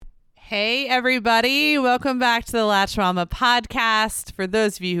Hey, everybody. Welcome back to the Latch Mama podcast. For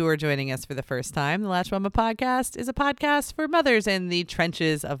those of you who are joining us for the first time, the Latch Mama podcast is a podcast for mothers in the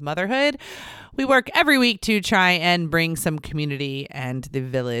trenches of motherhood. We work every week to try and bring some community and the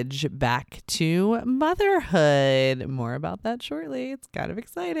village back to motherhood. More about that shortly. It's kind of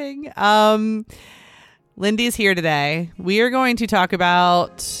exciting. Lindy's here today. We are going to talk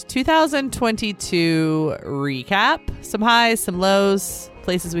about 2022 recap, some highs, some lows,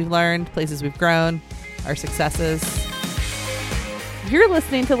 places we've learned, places we've grown, our successes. You're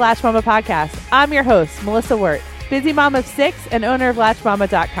listening to Latch Mama Podcast. I'm your host, Melissa Wirt, busy mom of 6 and owner of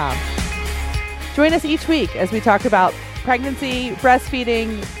LatchMama.com. Join us each week as we talk about pregnancy,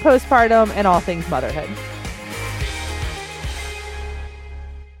 breastfeeding, postpartum, and all things motherhood.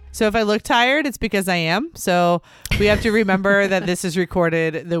 So if I look tired, it's because I am. So we have to remember that this is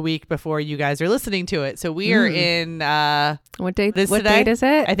recorded the week before you guys are listening to it. So we are in what date? What date is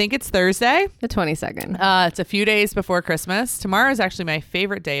it? I think it's Thursday, the 22nd. It's a few days before Christmas. Tomorrow is actually my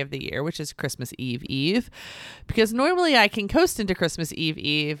favorite day of the year, which is Christmas Eve, because normally I can coast into Christmas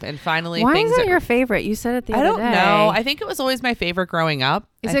Eve and finally. Why is it your favorite? You said it the other day. I don't know. I think it was always my favorite growing up.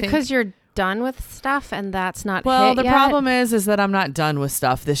 Is it because you're done with stuff and that's not well hit the yet? Problem is that I'm not done with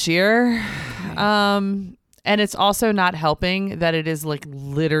stuff this year. And it's also not helping that it is like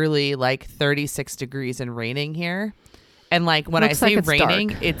literally like 36 degrees and raining here, and like when I say raining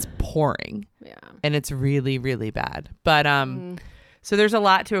dark. It's pouring, and it's really, really bad. But so there's a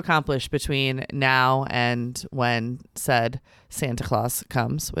lot to accomplish between now and when said Santa Claus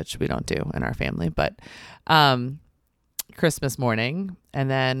comes, which we don't do in our family, but Christmas morning, and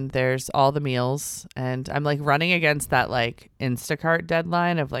then there's all the meals, and I'm like running against that like Instacart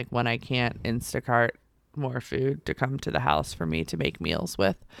deadline of like when I can't Instacart more food to come to the house for me to make meals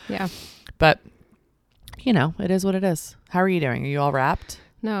with. Yeah, but you know, it is what it is. How are you doing? Are you all wrapped?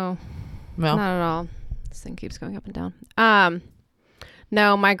 No, not at all. This thing keeps going up and down.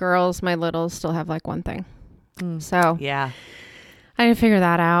 No, my littles still have like one thing. So yeah, I need to figure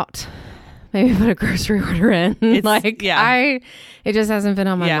that out. Maybe put a grocery order in. It just hasn't been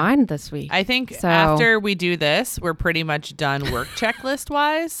on my mind this week. I think after we do this, we're pretty much done work checklist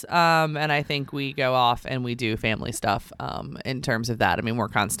wise. And I think we go off and we do family stuff in terms of that. I mean, we're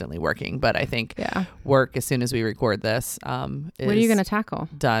constantly working, but I think work as soon as we record this. What are you going to tackle?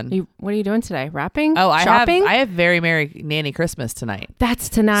 Done. What are you doing today? Wrapping? Oh, Shopping? I have Very Merry Nanny Christmas tonight. That's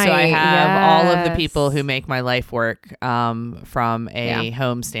tonight. So I have all of the people who make my life work from a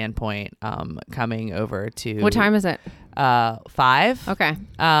home standpoint coming over to. What time is it? 5. Okay.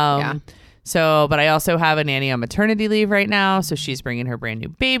 So, but I also have a nanny on maternity leave right now, so she's bringing her brand new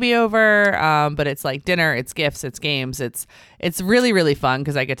baby over. But it's like dinner, it's gifts, it's games, it's really, really fun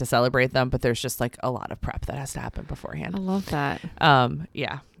because I get to celebrate them. But there's just like a lot of prep that has to happen beforehand. I love that.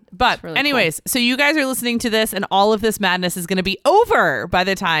 Yeah. But really anyways, cool. So you guys are listening to this, and all of this madness is going to be over by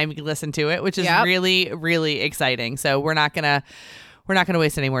the time you listen to it, which is really, really exciting. So we're not gonna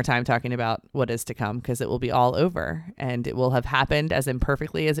waste any more time talking about what is to come, because it will be all over and it will have happened as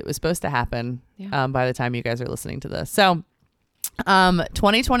imperfectly as it was supposed to happen by the time you guys are listening to this. So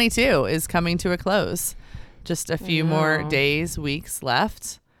 2022 is coming to a close. Just a few more days, weeks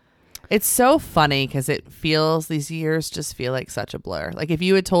left. It's so funny because these years just feel like such a blur. Like if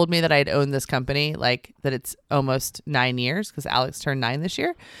you had told me that I'd owned this company, like that it's almost 9 years, because Alex turned 9 this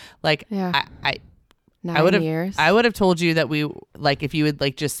year. Like I would have told you that we like if you had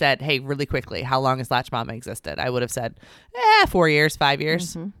like just said, hey, really quickly, how long has Latch Mama existed? I would have said 4 years, 5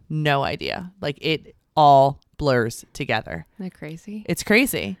 years. Mm-hmm. No idea. Like it all blurs together. Isn't that crazy? It's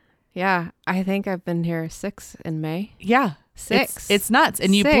crazy. Yeah. I think I've been here 6 in May. Yeah. 6. It's nuts.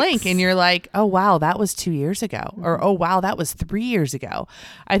 And you blink and you're like, oh, wow, that was 2 years ago. Mm-hmm. Or, oh, wow, that was 3 years ago.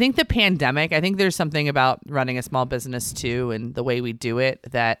 I think the pandemic, I think there's something about running a small business too, and the way we do it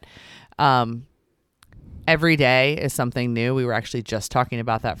that, every day is something new. We were actually just talking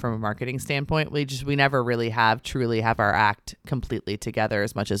about that from a marketing standpoint. We never really truly have our act completely together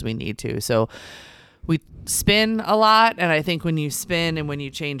as much as we need to. So we spin a lot. And I think when you spin and when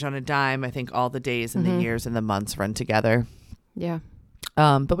you change on a dime, I think all the days and the years and the months run together. Yeah.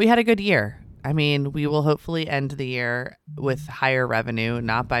 But we had a good year. I mean, we will hopefully end the year with higher revenue,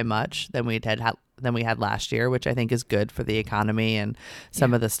 not by much than we had last year, which I think is good for the economy and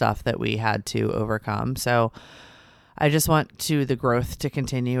some of the stuff that we had to overcome. So I just want the growth to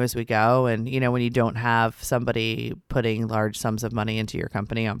continue as we go. And, you know, when you don't have somebody putting large sums of money into your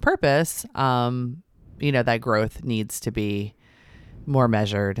company on purpose, you know, that growth needs to be more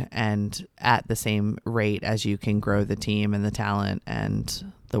measured and at the same rate as you can grow the team and the talent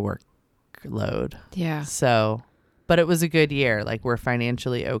and the workload. Yeah. So, but it was a good year. Like, we're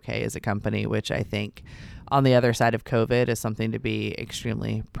financially okay as a company, which I think on the other side of COVID is something to be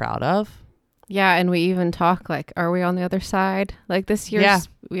extremely proud of. Yeah, and we even talk like, are we on the other side? Like this year's,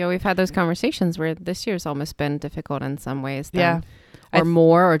 we've had those conversations where this year's almost been difficult in some ways. Or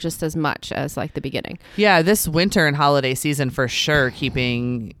more, or just as much as like the beginning. Yeah, this winter and holiday season for sure,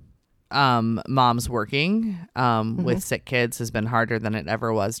 keeping moms working with sick kids has been harder than it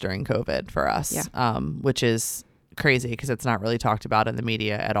ever was during COVID for us, which is crazy because it's not really talked about in the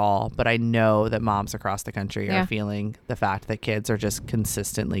media at all. But I know that moms across the country are feeling the fact that kids are just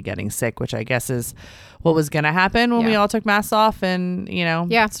consistently getting sick, which I guess is what was going to happen when we all took masks off and,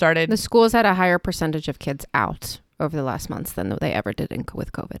 started. The schools had a higher percentage of kids out over the last months than they ever did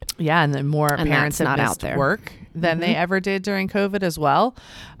with COVID. Yeah, and then more parents have missed work than they ever did during COVID as well.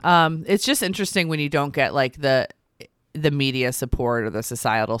 It's just interesting when you don't get like the media support or the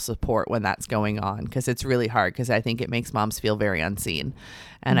societal support when that's going on, because it's really hard, because I think it makes moms feel very unseen,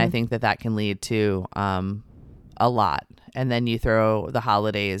 and I think that can lead to a lot. And then you throw the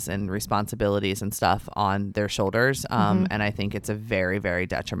holidays and responsibilities and stuff on their shoulders, and I think it's a very, very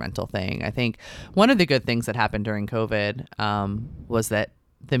detrimental thing. I think one of the good things that happened during COVID was that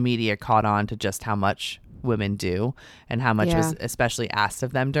the media caught on to just how much women do and how much was especially asked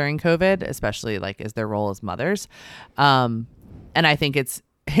of them during COVID, especially like as their role as mothers. And I think it's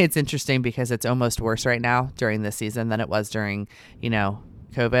interesting because it's almost worse right now during this season than it was during,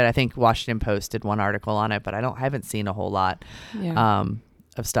 COVID. I think Washington Post did one article on it, but I haven't seen a whole lot of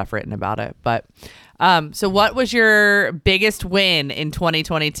stuff written about it. But so what was your biggest win in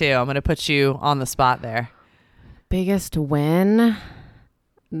 2022? I'm going to put you on the spot there. Biggest win?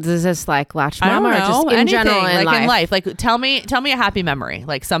 Is this like Latch Mom or just in general in life? Like tell me a happy memory,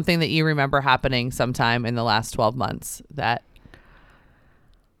 like something that you remember happening sometime in the last 12 months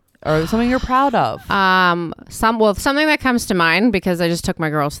or something you're proud of. Something that comes to mind because I just took my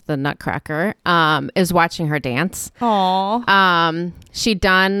girls to the Nutcracker is watching her dance. Aww. She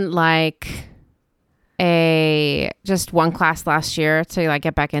done like just one class last year to like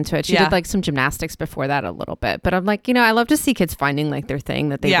get back into it. She did like some gymnastics before that a little bit, but I'm like, I love to see kids finding like their thing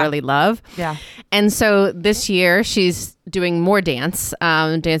that they really love. Yeah. And so this year she's doing more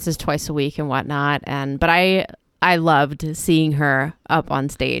dances twice a week and whatnot. But I loved seeing her up on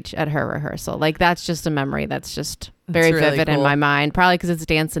stage at her rehearsal. Like that's just a memory that's just very really vivid in my mind, probably because it's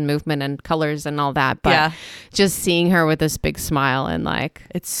dance and movement and colors and all that, but just seeing her with this big smile and like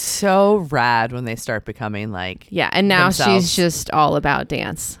it's so rad when they start becoming like and now themselves. She's just all about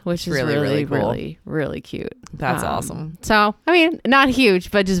dance, which is really cool. really really cute. That's awesome. So I mean, not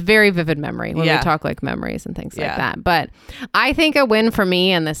huge, but just very vivid memory when we talk like memories and things like that. But I think a win for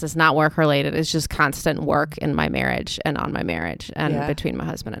me, and this is not work related, is just constant work in my marriage and on my marriage and between my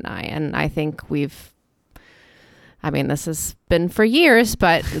husband and I think this has been for years,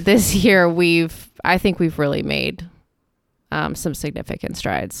 but this year I think we've really made some significant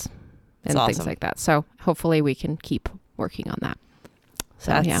strides and things like that. So hopefully we can keep working on that.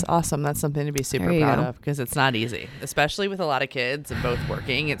 So, that's awesome. That's something to be super proud of, because it's not easy, especially with a lot of kids and both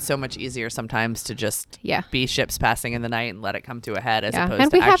working. It's so much easier sometimes to just be ships passing in the night and let it come to a head as opposed to actually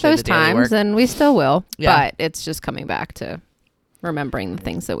the daily work. And we have those times, and we still will, but it's just coming back to remembering the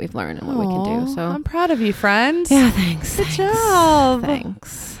things that we've learned and what we can do. So I'm proud of you, friend. Yeah, thanks. Good job.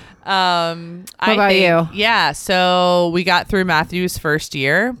 Thanks. What about you? Yeah, so we got through Matthew's first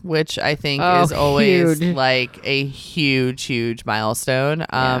year, which I think is always like a huge milestone.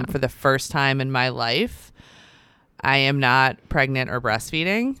 For the first time in my life, I am not pregnant or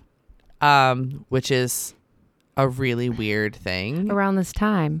breastfeeding, which is a really weird thing around this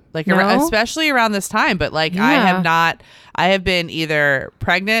time, like especially around this time. But like I have been either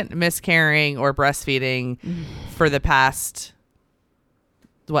pregnant, miscarrying, or breastfeeding for the past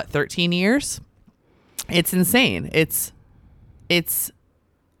 13 years. It's insane. It's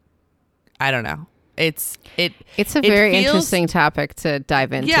I don't know. It's a very interesting topic to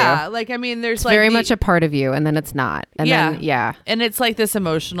dive into. Yeah, like I mean, there's it's like very much a part of you, and then it's not. And then and it's like this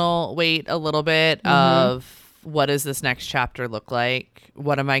emotional weight a little bit of what does this next chapter look like?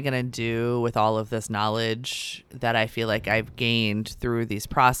 What am I going to do with all of this knowledge that I feel like I've gained through these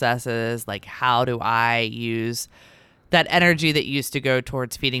processes? Like, how do I use that energy that used to go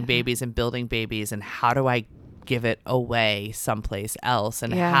towards feeding babies and building babies, and how do I give it away someplace else?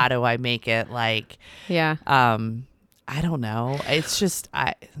 And how do I make it like, I don't know. It's just,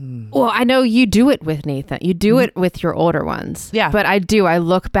 well, I know you do it with Nathan. You do it with your older ones. Yeah. But I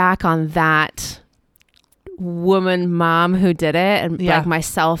look back on that mom who did it and like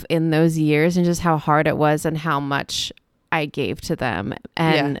myself in those years, and just how hard it was and how much I gave to them.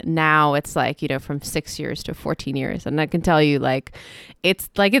 And now it's like, from 6 years to 14 years. And I can tell you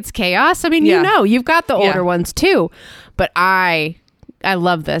it's chaos. I mean, you've got the older ones too, but I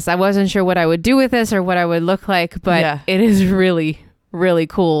love this. I wasn't sure what I would do with this or what I would look like, but it is really, really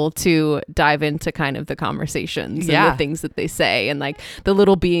cool to dive into kind of the conversations and the things that they say and like the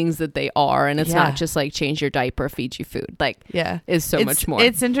little beings that they are. And it's not just like change your diaper, feed you food. Like, is so much more.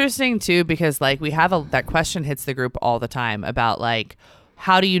 It's interesting too, because like we have that question hits the group all the time about like,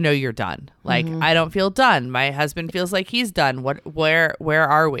 how do you know you're done? Like, I don't feel done. My husband feels like he's done. Where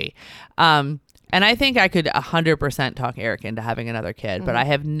are we? And I think I could 100% talk Eric into having another kid, but I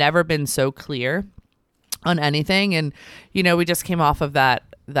have never been so clear on anything. And we just came off of that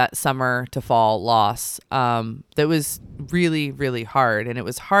summer to fall loss that was really, really hard. And it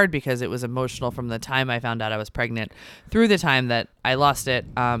was hard because it was emotional from the time I found out I was pregnant through the time that I lost it,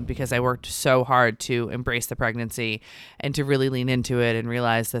 because I worked so hard to embrace the pregnancy and to really lean into it and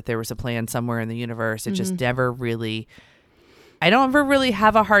realize that there was a plan somewhere in the universe. It just never really, I don't ever really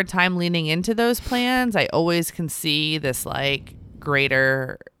have a hard time leaning into those plans. I always can see this like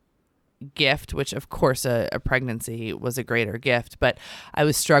greater gift, which of course a pregnancy was a greater gift, but I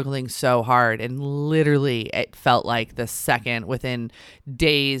was struggling so hard, and literally it felt like the second within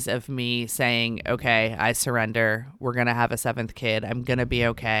days of me saying, okay, I surrender, we're gonna have a 7th kid, I'm gonna be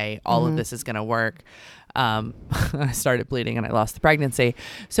okay, all of this is gonna work, I started bleeding and I lost the pregnancy.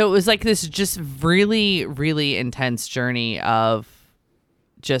 So it was like this just really, really intense journey of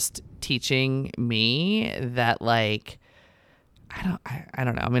just teaching me that like I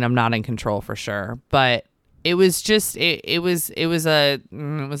don't know. I mean, I'm not in control for sure, but it was just, it was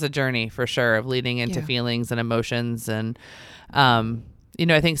a journey for sure of leading into feelings and emotions. And,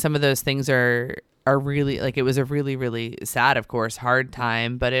 I think some of those things are really like, it was a really, really sad, of course, hard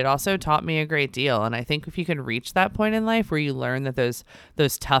time, but it also taught me a great deal. And I think if you can reach that point in life where you learn that those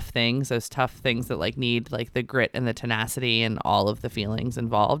tough things that like need like the grit and the tenacity and all of the feelings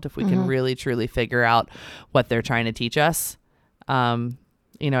involved, if we can really, truly figure out what they're trying to teach us,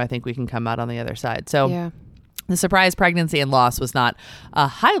 I think we can come out on the other side. So the surprise pregnancy and loss was not a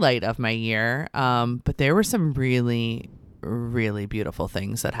highlight of my year. But there were some really, really beautiful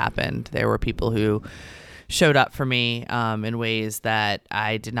things that happened. There were people who showed up for me, in ways that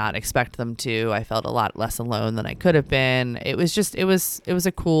I did not expect them to. I felt a lot less alone than I could have been. It was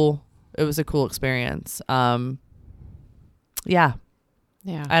a cool experience. Yeah.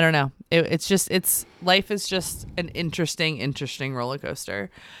 I don't know. Life is just an interesting roller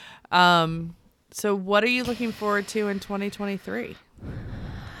coaster. So what are you looking forward to in 2023?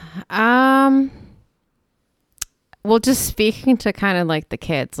 Well, just speaking to kind of like the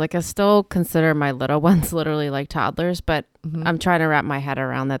kids, like I still consider my little ones literally like toddlers, but I'm trying to wrap my head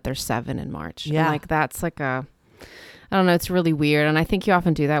around that they're 7 in March. Yeah. And like, that's like I don't know. It's really weird. And I think you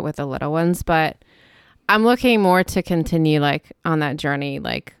often do that with the little ones, but I'm looking more to continue like on that journey.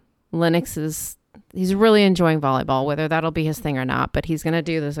 Like he's really enjoying volleyball, whether that'll be his thing or not, but he's going to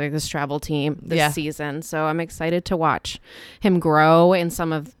do this travel team this season. So I'm excited to watch him grow in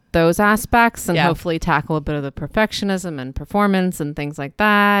some of those aspects and hopefully tackle a bit of the perfectionism and performance and things like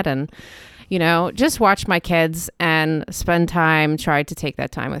that. And, just watch my kids and spend time, try to take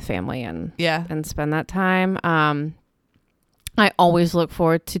that time with family and spend that time. I always look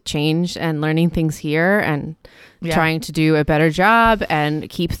forward to change and learning things here and trying to do a better job and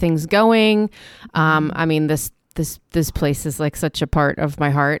keep things going. I mean, this place is like such a part of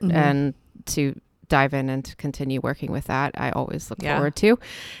my heart, and to dive in and to continue working with that, I always look forward to.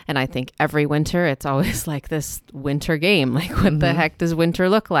 And I think every winter, it's always like this winter game. Like, what the heck does winter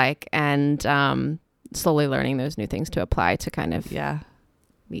look like? And slowly learning those new things to apply to kind of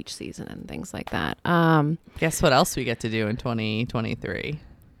each season and things like that. Guess what else we get to do in 2023?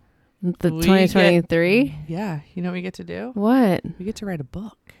 The 2023? You know what we get to do? What? We get to write a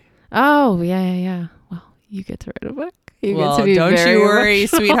book. Oh, yeah. Well, you get to write a book. Don't you worry,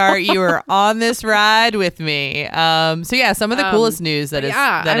 sweetheart. You are on this ride with me. Some of the coolest news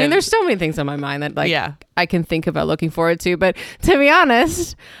there's so many things on my mind that I can think about looking forward to. But to be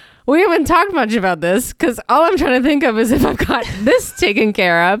honest, we haven't talked much about this because all I'm trying to think of is if I've got this taken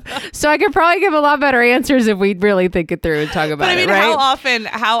care of. So I could probably give a lot better answers if we really think it through and talk about it, right?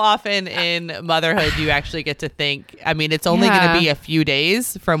 How often in motherhood do you actually get to think? I mean, it's only going to be a few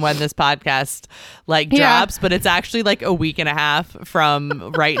days from when this podcast drops, but it's actually like a week and a half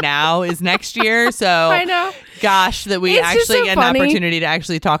from right now is next year. So I know. Gosh, that we actually get an opportunity to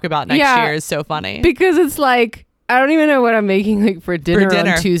actually talk about next year is so funny. Because it's like, I don't even know what I'm making like for dinner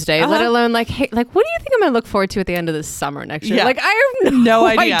on Tuesday, let alone like, hey, like, what do you think I'm going to look forward to at the end of this summer next year? Like, I have no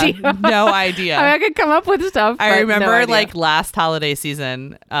idea. No idea. I mean, I could come up with stuff. I remember like last holiday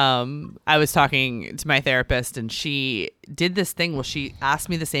season, I was talking to my therapist and she did this thing. Well, she asked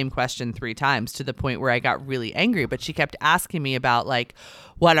me the same question 3 times to the point where I got really angry, but she kept asking me about like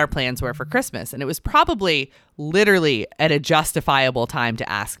what our plans were for Christmas. And it was probably literally at a justifiable time to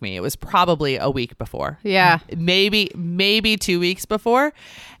ask me. It was probably a week before. Yeah. Maybe 2 weeks before.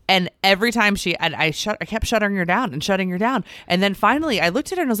 And every time I kept shutting her down. And then finally I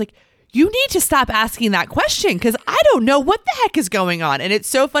looked at her and I was like, you need to stop asking that question because I don't know what the heck is going on. And it's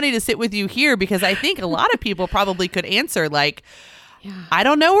so funny to sit with you here because I think a lot of people probably could answer like, I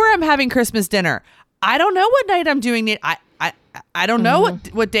don't know where I'm having Christmas dinner. I don't know what night I'm doing it. I don't know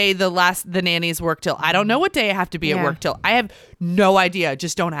what day the nannies work till. I don't know what day I have to be at work till. I have no idea.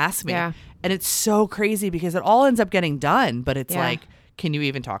 Just don't ask me. Yeah. And it's so crazy because it all ends up getting done. But it's like, can you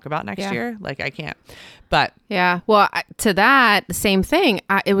even talk about next year? Like I can't. But yeah. Well, to that, the same thing.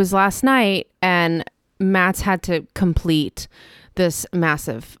 It was last night and Matt's had to complete this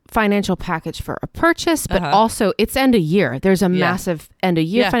massive financial package for a purchase, but also it's end of year. There's a massive end of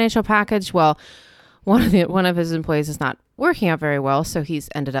year financial package. Well, one of his employees is not working out very well, so he's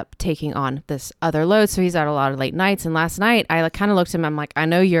ended up taking on this other load. So he's out a lot of late nights. And last night, I kind of looked at him. I'm like, I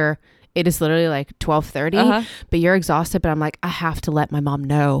know it is literally like 12:30, but you're exhausted. But I'm like, I have to let my mom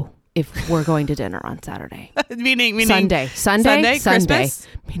know if we're going to dinner on Saturday. meaning Sunday, Christmas?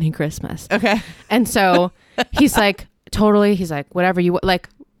 Meaning Christmas. Okay. And so he's like, totally. He's like, whatever you like.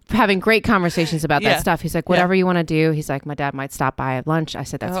 Having great conversations about that stuff. He's like, whatever you want to do. He's like, my dad might stop by at lunch. I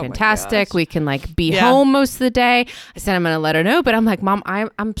said, that's fantastic. We can like be home most of the day. I said, I'm going to let her know. But I'm like, Mom,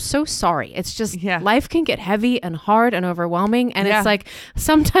 I'm so sorry. It's just life can get heavy and hard and overwhelming. And it's like,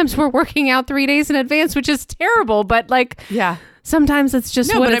 sometimes we're working out 3 days in advance, which is terrible. But like, sometimes it's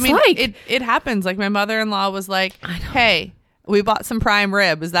just what it's like. It happens. Like my mother-in-law was like, hey, we bought some prime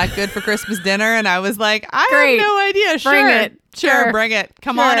rib. Is that good for Christmas dinner? And I was like, I have no idea. Bring it. Sure, bring it.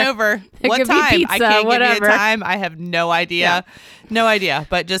 Come on over. What time? Pizza, I can't give you a time. I have no idea. No idea.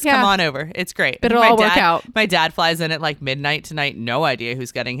 But just come on over. It's great. But it'll all work out. My dad flies in at like midnight tonight. No idea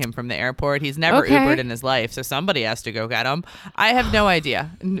who's getting him from the airport. He's never Ubered in his life. So somebody has to go get him. I have no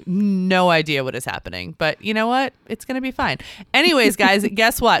idea. No idea what is happening. But you know what? It's going to be fine. Anyways, guys,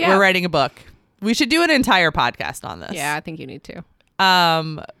 guess what? We're writing a book. We should do an entire podcast on this. Yeah, I think you need to.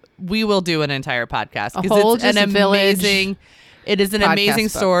 We will do an entire podcast. A whole it's an amazing... It is an amazing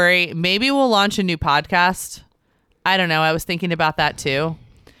story. Maybe we'll launch a new podcast. I don't know. I was thinking about that too.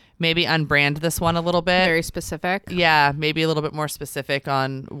 Maybe unbrand this one a little bit. Very specific. Yeah, maybe a little bit more specific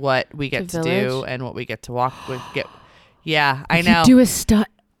on what we get to do and what we get to walk with. Yeah, I know. Do a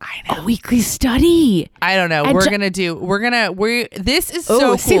weekly study. I don't know. This is so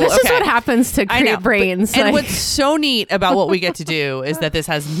cool. See, this is what happens to create brains. And what's so neat about what we get to do is that this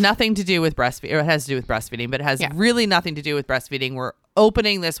has nothing to do with breastfeeding, or it has to do with breastfeeding, but it has really nothing to do with breastfeeding. We're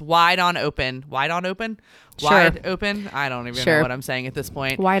opening this wide open. I don't even know what I'm saying at this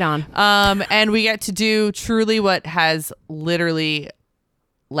point. Wide on. And we get to do truly what has literally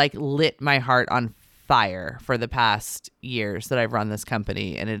like lit my heart on fire for the past years that I've run this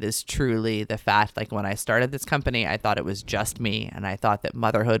company. And it is truly the fact, like when I started this company, I thought it was just me. And I thought that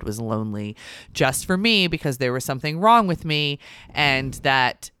motherhood was lonely just for me because there was something wrong with me and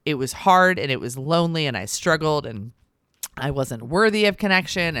that it was hard and it was lonely and I struggled and I wasn't worthy of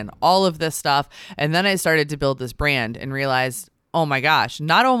connection and all of this stuff. And then I started to build this brand and realized, oh my gosh,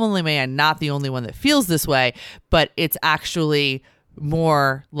 not only am I not the only one that feels this way, but it's actually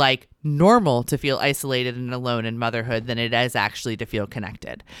more like normal to feel isolated and alone in motherhood than it is actually to feel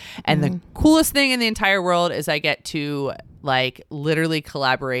connected. And the coolest thing in the entire world is I get to like literally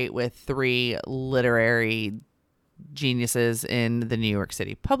collaborate with 3 literary geniuses in the New York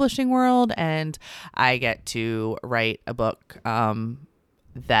City publishing world, and I get to write a book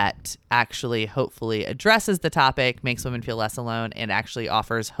that actually hopefully addresses the topic, makes women feel less alone, and actually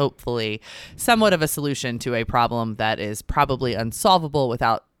offers hopefully somewhat of a solution to a problem that is probably unsolvable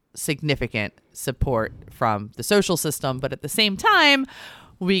without significant support from the social system. But at the same time,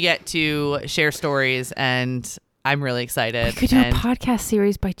 we get to share stories, and I'm really excited. We could do a podcast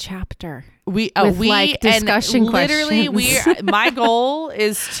series by chapter. We like discussion literally questions. My goal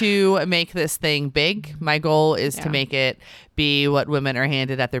is to make this thing big. My goal is to make it be what women are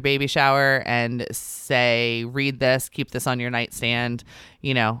handed at their baby shower and say, read this, keep this on your nightstand.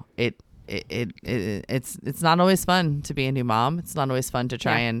 You know, it's not always fun to be a new mom. It's not always fun to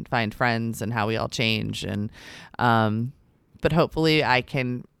try and find friends and how we all change. And but hopefully I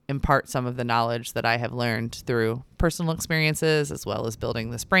can impart some of the knowledge that I have learned through personal experiences, as well as building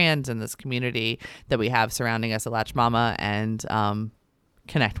this brand and this community that we have surrounding us at Latch Mama, and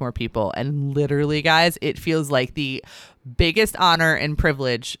connect more people. And literally, guys, it feels like the biggest honor and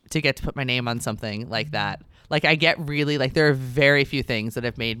privilege to get to put my name on something like that. Like, I get really, like, there are very few things that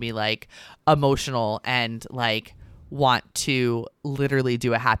have made me, like, emotional and, like, want to literally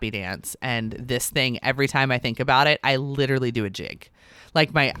do a happy dance. And this thing, every time I think about it, I literally do a jig.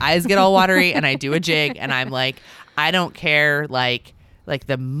 Like, my eyes get all watery and I do a jig, and I'm like, I don't care, like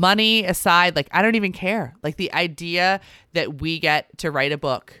the money aside, like, I don't even care. Like, the idea that we get to write a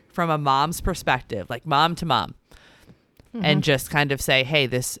book from a mom's perspective, like mom to mom, and just kind of say, hey,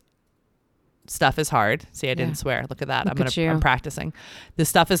 this stuff is hard. See, I didn't swear. Look at that. I'm practicing. This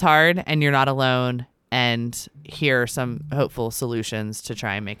stuff is hard and you're not alone. And here are some hopeful solutions to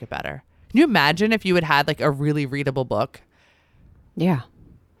try and make it better. Can you imagine if you had like a really readable book? Yeah.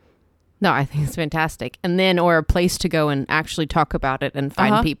 No, I think it's fantastic. And then, or a place to go and actually talk about it and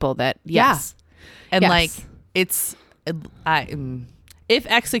find people that, yes. Yeah. And like, it's, if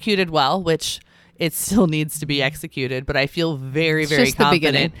executed well, which it still needs to be executed, but I feel very, very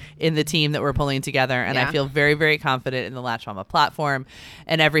confident in the team that we're pulling together. And I feel very, very confident in the Latch Mama platform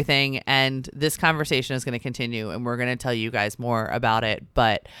and everything. And this conversation is going to continue, and we're going to tell you guys more about it.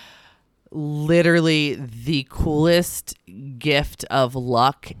 But literally the coolest gift of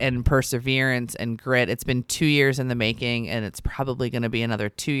luck and perseverance and grit. It's been 2 years in the making, and it's probably going to be another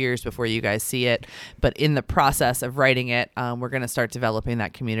 2 years before you guys see it. But in the process of writing it, we're going to start developing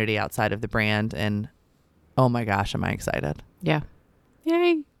that community outside of the brand. And oh my gosh, am I excited. Yeah.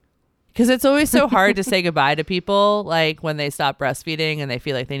 Yay. Because it's always so hard to say goodbye to people, like when they stop breastfeeding and they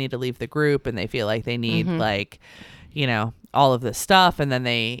feel like they need to leave the group, and they feel like they need like, you know, all of this stuff. And then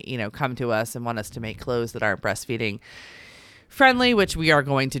they, you know, come to us and want us to make clothes that aren't breastfeeding friendly, which we are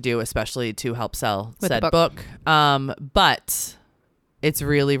going to do, especially to help sell said book. But it's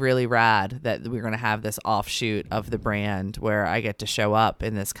really, really rad that we're going to have this offshoot of the brand where I get to show up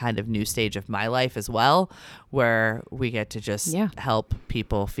in this kind of new stage of my life as well, where we get to just help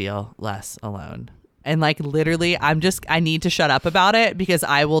people feel less alone. And like, literally, I need to shut up about it, because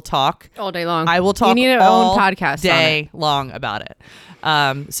I will talk all day long. I will talk you need an all own podcast day long about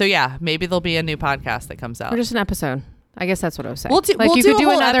it. So yeah, maybe there'll be a new podcast that comes out. Or just an episode. I guess that's what I was saying. We'll do a whole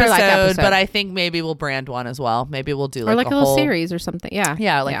another episode, but I think maybe we'll brand one as well. Maybe we'll do like a little series or something. Yeah.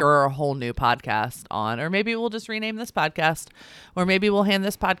 Yeah. Like, or a whole new podcast on, or maybe we'll just rename this podcast, or maybe we'll hand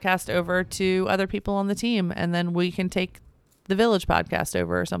this podcast over to other people on the team, and then we can take the Village podcast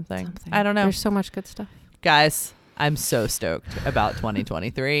over or something. I don't know. There's so much good stuff. Guys, I'm so stoked about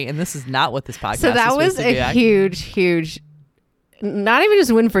 2023, and this is not what this podcast is. So that was a huge, not even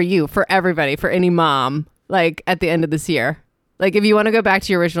just win for you, for everybody, for any mom, like at the end of this year. Like, if you want to go back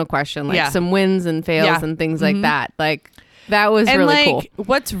to your original question, like some wins and fails and things like that, like that was really cool.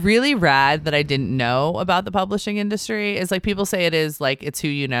 What's really rad that I didn't know about the publishing industry is, like, people say it is like, it's who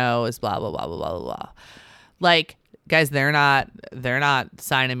you know, is blah, blah, blah, blah, blah, blah. Like, guys, they're not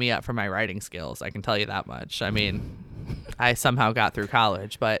signing me up for my writing skills. I can tell you that much. I mean, I somehow got through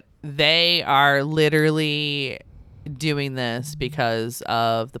college, but they are literally doing this because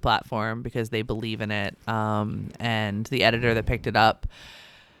of the platform, because they believe in it. And the editor that picked it up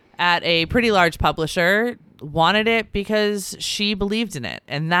at a pretty large publisher wanted it because she believed in it.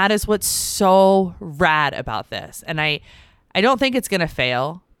 And that is what's so rad about this. And I don't think it's going to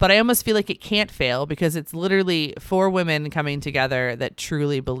fail, but I almost feel like it can't fail, because it's literally 4 women coming together that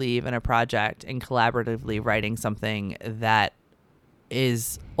truly believe in a project and collaboratively writing something that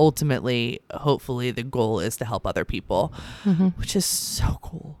is ultimately, hopefully, the goal is to help other people, which is so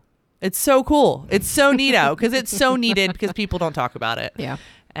cool. It's so cool. It's so neato, because it's so needed, because people don't talk about it. Yeah.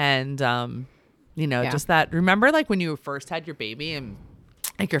 And, you know, just that, remember like when you first had your baby, and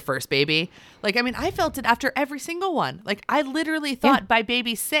like your first baby, like, I mean, I felt it after every single one. Like, I literally thought by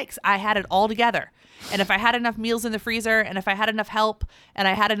baby 6, I had it all together. And if I had enough meals in the freezer, and if I had enough help, and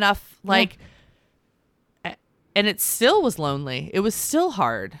I had enough, like, and it still was lonely. It was still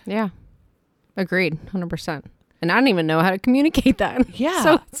hard. Yeah. Agreed. 100%. And I don't even know how to communicate that.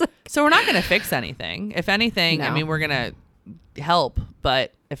 Yeah. So we're not going to fix anything. If anything, I mean, we're going to help,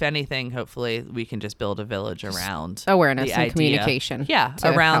 but if anything, hopefully we can just build a village around awareness the and idea. Communication. Yeah,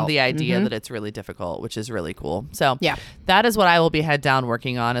 around the idea that it's really difficult, which is really cool. So that is what I will be head down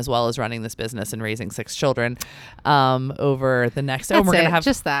working on, as well as running this business and raising 6 children over the next. We're gonna have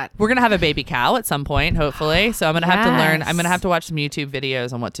just that. We're gonna have a baby cow at some point, hopefully. So I'm gonna have to learn. I'm gonna have to watch some YouTube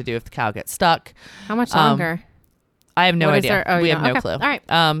videos on what to do if the cow gets stuck. How much longer? I have no idea. We have no clue. All right.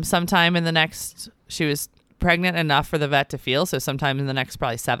 Sometime in the next. She was pregnant enough for the vet to feel. So sometime in the next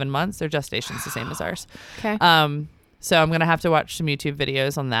probably 7 months, their gestation's the same as ours. Okay. So I'm going to have to watch some YouTube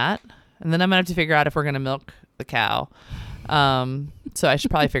videos on that. And then I'm going to have to figure out if we're going to milk the cow. So I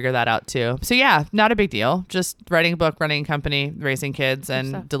should probably figure that out too. So yeah, not a big deal. Just writing a book, running a company, raising kids,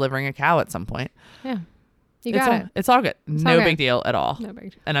 and delivering a cow at some point. Yeah. You got it. It's all good. No big deal at all. No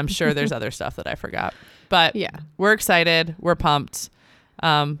big deal. And I'm sure there's other stuff that I forgot. But yeah, we're excited. We're pumped.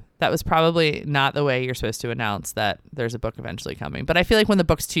 That was probably not the way you're supposed to announce that there's a book eventually coming. But I feel like when the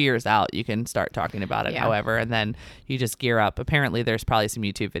book's 2 years out, you can start talking about it, however, and then you just gear up. Apparently, there's probably some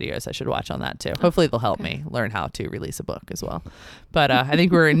YouTube videos I should watch on that, too. Hopefully, they'll help me learn how to release a book as well. But I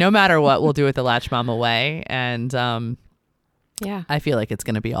think no matter what, we'll do it the Latch Mama way. And I feel like it's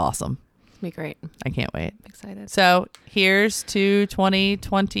going to be awesome. It's going to be great. I can't wait. I'm excited. So here's to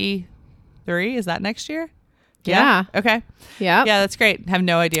 2023. Is that next year? Yeah. Okay. Yeah. Yeah, that's great. Have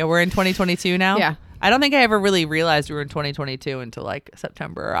no idea. We're in 2022 now. Yeah. I don't think I ever really realized we were in 2022 until like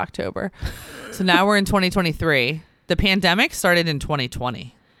September or October. So now we're in 2023. The pandemic started in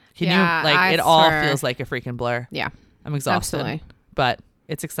 2020. It all feels like a freaking blur. Yeah. I'm exhausted. Absolutely. But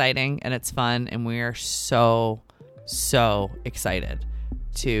it's exciting and it's fun, and we are so excited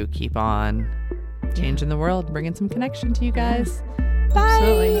to keep on changing the world, bringing some connection to you guys. Bye.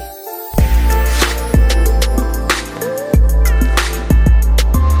 Absolutely.